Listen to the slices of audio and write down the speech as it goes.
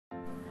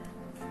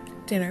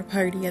Dinner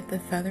party at the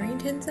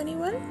Featheringtons,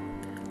 anyone?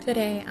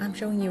 Today I'm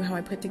showing you how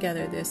I put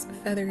together this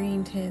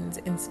Featheringtons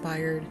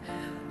inspired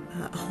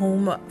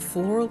home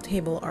floral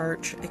table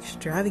arch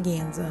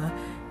extravaganza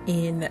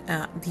in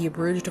the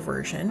abridged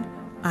version.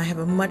 I have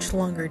a much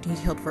longer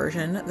detailed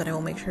version that I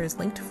will make sure is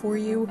linked for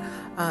you.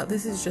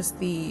 This is just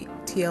the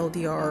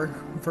TLDR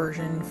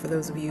version for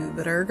those of you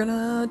that are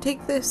gonna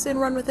take this and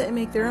run with it and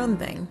make their own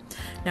thing.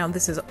 Now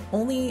this is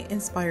only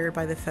inspired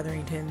by the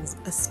Featheringtons,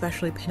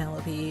 especially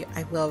Penelope.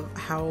 I love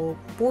how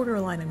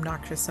borderline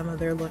obnoxious some of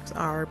their looks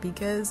are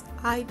because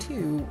I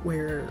too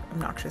wear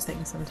obnoxious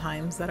things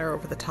sometimes that are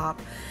over the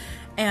top.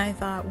 And I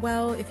thought,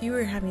 well, if you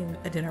were having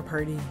a dinner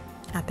party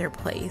at their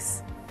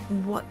place,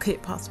 what could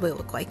it possibly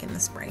look like in the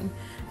spring?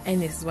 And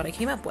this is what I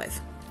came up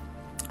with.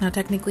 Now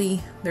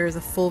technically there is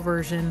a full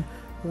version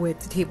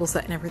with the table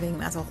set and everything.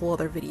 That's a whole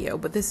other video,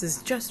 but this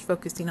is just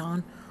focusing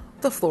on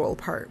the floral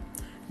part.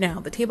 Now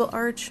the table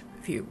arch,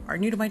 if you are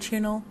new to my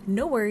channel,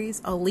 no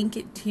worries, I'll link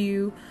it to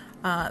you.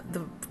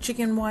 The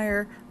chicken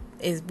wire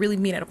is really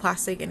made out of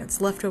plastic and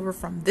it's left over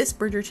from this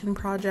Bridgerton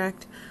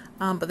project.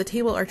 But the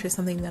table arch is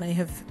something that I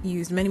have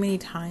used many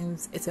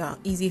times. It's a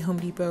easy Home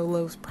Depot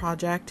Lowe's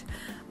project.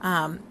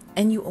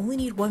 And you only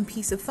need one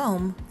piece of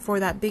foam for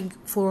that big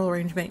floral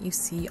arrangement you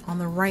see on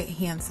the right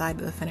hand side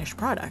of the finished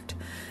product.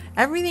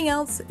 Everything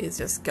else is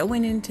just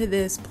going into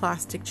this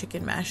plastic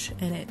chicken mesh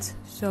and it's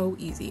so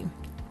easy.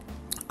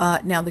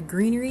 Now the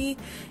greenery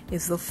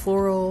is the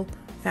floral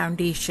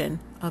foundation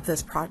of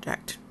this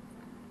project.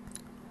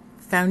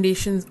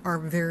 Foundations are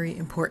very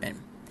important.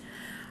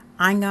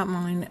 I got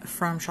mine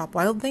from Shop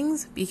Wild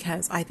Things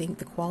because I think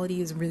the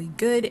quality is really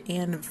good,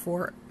 and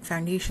for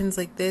foundations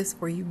like this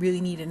where you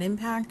really need an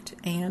impact,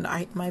 and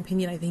in my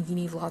opinion, I think you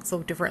need lots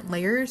of different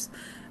layers,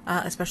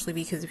 especially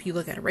because if you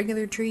look at a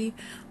regular tree,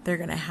 they're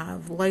going to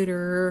have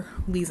lighter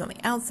leaves on the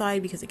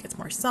outside because it gets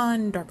more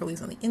sun, darker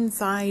leaves on the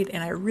inside,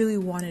 and I really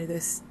wanted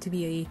this to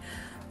be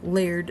a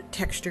layered,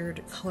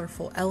 textured,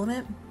 colorful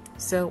element.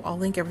 So I'll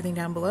link everything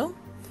down below.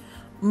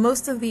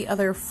 Most of the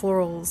other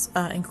florals,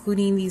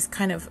 including these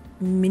kind of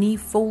mini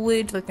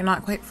foliage, like they're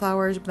not quite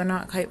flowers, but they're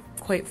not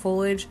quite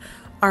foliage,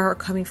 are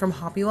coming from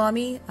Hobby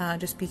Lobby,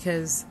 just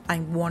because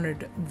I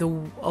wanted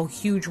a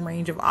huge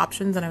range of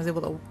options and I was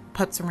able to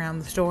putz around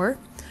the store.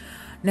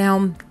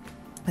 Now,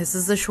 this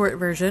is the short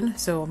version,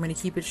 so I'm going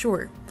to keep it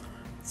short.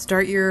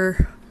 Start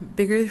your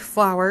bigger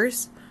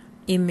flowers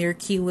in their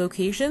key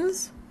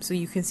locations. So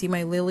you can see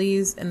my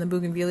lilies and the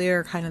bougainvillea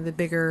are kind of the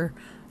bigger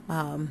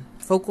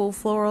focal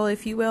floral,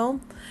 if you will,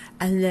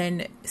 and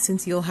then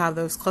since you'll have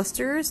those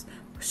clusters,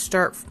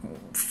 start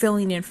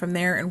filling in from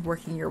there and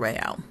working your way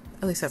out.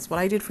 At least that's what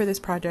I did for this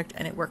project,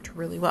 and it worked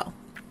really well.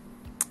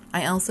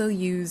 I also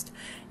used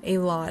a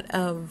lot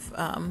of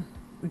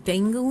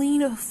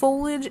dangling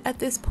foliage at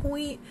this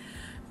point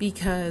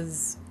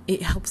because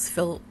it helps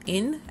fill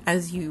in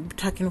as you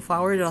tuck in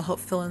flowers. It'll help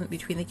fill in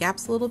between the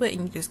gaps a little bit,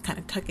 and you just kind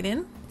of tuck it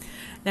in.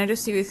 Now,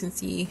 just so you guys can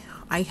see,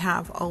 I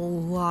have a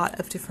lot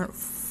of different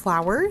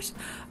flowers,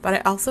 but I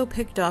also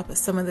picked up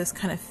some of this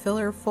kind of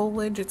filler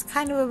foliage. It's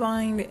kind of a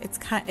vine.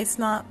 It's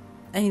not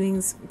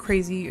anything's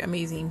crazy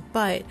amazing,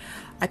 but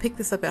I picked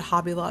this up at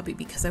Hobby Lobby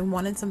because I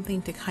wanted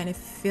something to kind of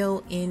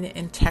fill in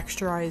and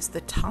texturize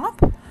the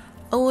top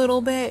a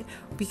little bit,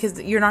 because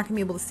you're not gonna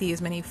be able to see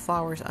as many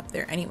flowers up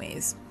there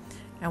anyways.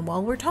 And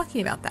while we're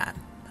talking about that,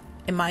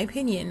 in my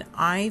opinion,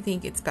 I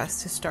think it's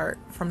best to start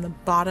from the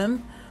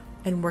bottom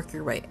and work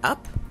your way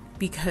up,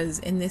 because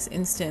in this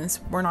instance,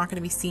 we're not going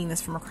to be seeing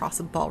this from across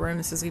the ballroom.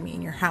 This is going to be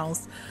in your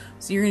house.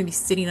 So you're going to be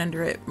sitting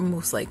under it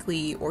most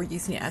likely, or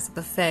using it as a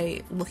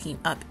buffet, looking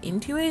up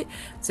into it.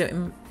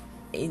 So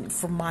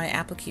for my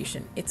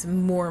application, it's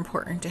more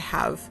important to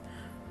have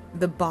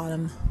the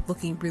bottom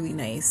looking really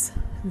nice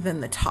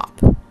than the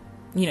top.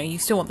 You know, you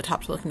still want the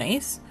top to look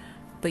nice,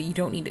 but you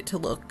don't need it to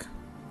look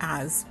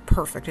as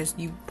perfect as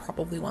you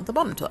probably want the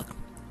bottom to look.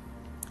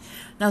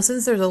 Now,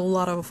 since there's a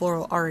lot of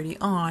floral already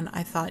on,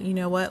 I thought, you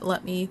know what,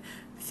 let me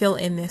fill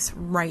in this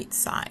right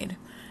side.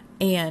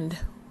 And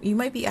you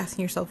might be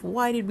asking yourself,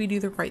 why did we do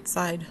the right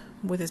side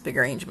with this big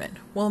arrangement?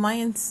 Well,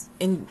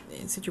 in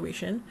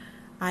situation,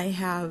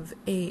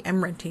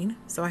 I'm renting,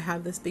 so I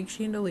have this big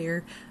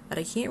chandelier that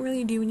I can't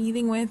really do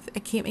anything with. I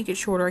can't make it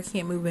shorter, I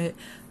can't move it,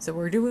 so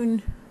we're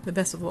doing the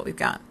best of what we've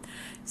got.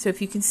 So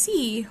if you can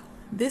see,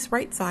 this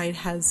right side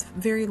has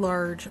very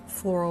large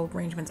floral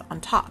arrangements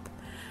on top.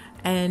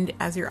 And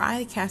as your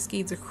eye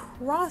cascades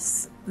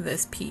across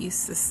this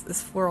piece,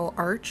 this floral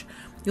arch,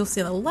 you'll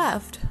see on the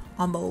left,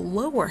 on the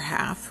lower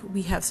half,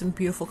 we have some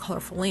beautiful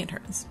colorful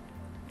lanterns.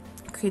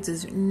 It creates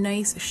this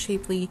nice,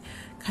 shapely,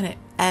 kind of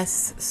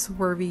S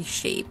swervy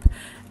shape.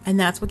 And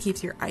that's what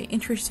keeps your eye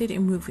interested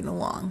in moving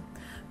along.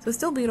 So it's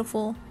still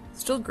beautiful,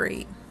 still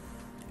great.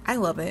 I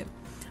love it.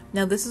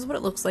 Now this is what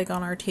it looks like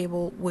on our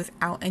table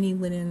without any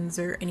linens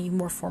or any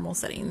more formal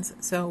settings.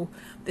 So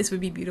this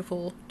would be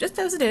beautiful just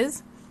as it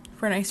is.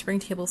 For a nice spring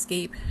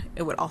tablescape.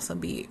 It would also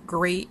be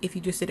great if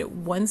you just did it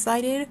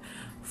one-sided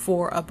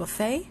for a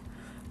buffet,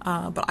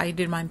 but I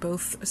did mine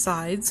both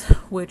sides,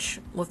 which,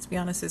 let's be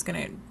honest, is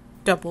going to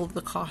double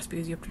the cost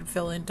because you have to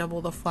fill in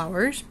double the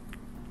flowers.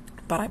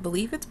 But I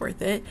believe it's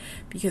worth it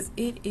because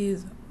it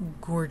is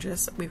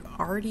gorgeous. We've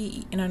already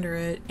eaten under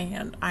it,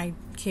 and I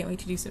can't wait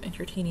to do some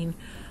entertaining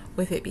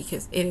with it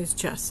because it is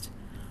just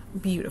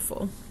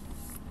beautiful.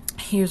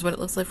 Here's what it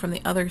looks like from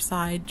the other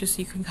side, just so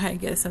you can kind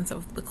of get a sense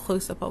of the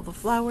close-up of the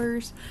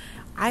flowers.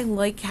 I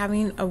like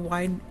having a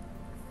wide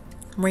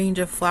range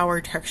of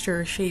flower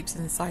texture, shapes,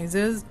 and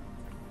sizes,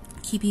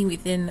 keeping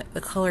within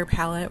the color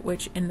palette,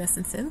 which in this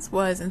instance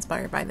was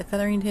inspired by the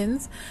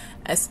Featheringtons,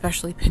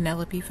 especially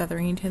Penelope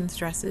Featherington's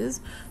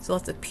dresses. So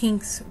lots of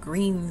pinks,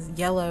 greens,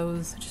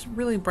 yellows, just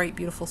really bright,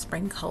 beautiful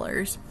spring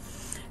colors.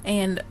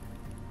 And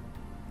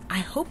I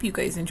hope you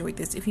guys enjoyed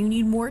this. If you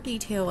need more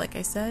detail, like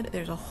I said,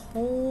 there's a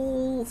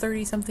whole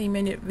 30-something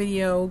minute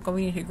video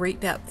going into great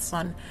depths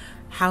on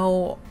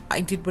how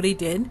I did what I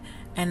did.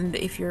 And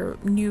if you're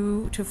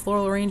new to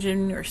floral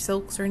arranging or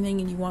silks or anything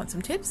and you want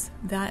some tips,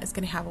 that is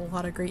going to have a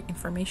lot of great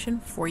information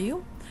for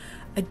you.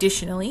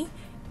 Additionally,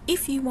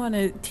 if you want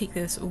to take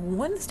this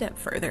one step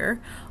further,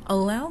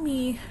 allow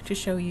me to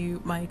show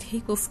you my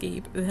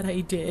tablescape that I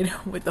did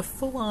with the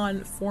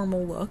full-on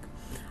formal look.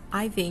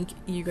 I think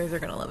you guys are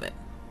going to love it.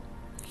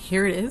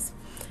 Here it is.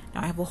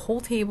 Now I have a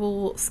whole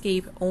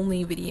tablescape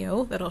only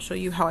video that I'll show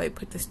you how I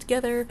put this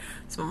together,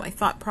 some of my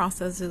thought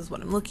processes,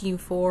 what I'm looking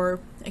for,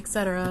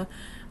 etc.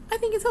 I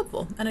think it's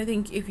helpful, and I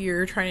think if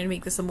you're trying to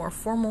make this a more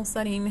formal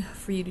setting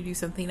for you to do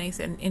something nice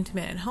and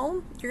intimate at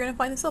home, you're going to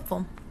find this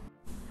helpful.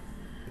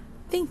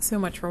 Thanks so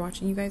much for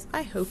watching, you guys.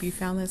 I hope you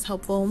found this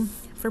helpful.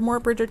 For more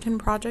Bridgerton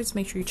projects,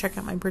 make sure you check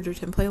out my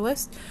Bridgerton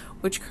playlist,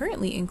 which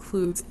currently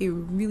includes a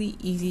really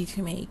easy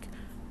to make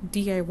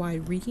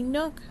DIY reading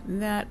nook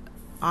that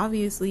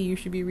obviously you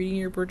should be reading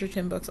your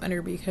Bridgerton books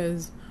under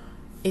because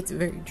it's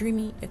very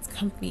dreamy, it's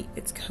comfy,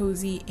 it's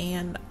cozy,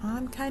 and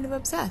I'm kind of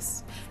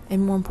obsessed.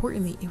 And more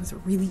importantly, it was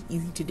really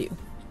easy to do.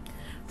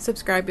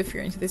 Subscribe if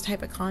you're into this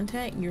type of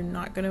content. You're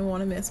not going to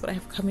want to miss what I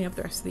have coming up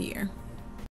the rest of the year.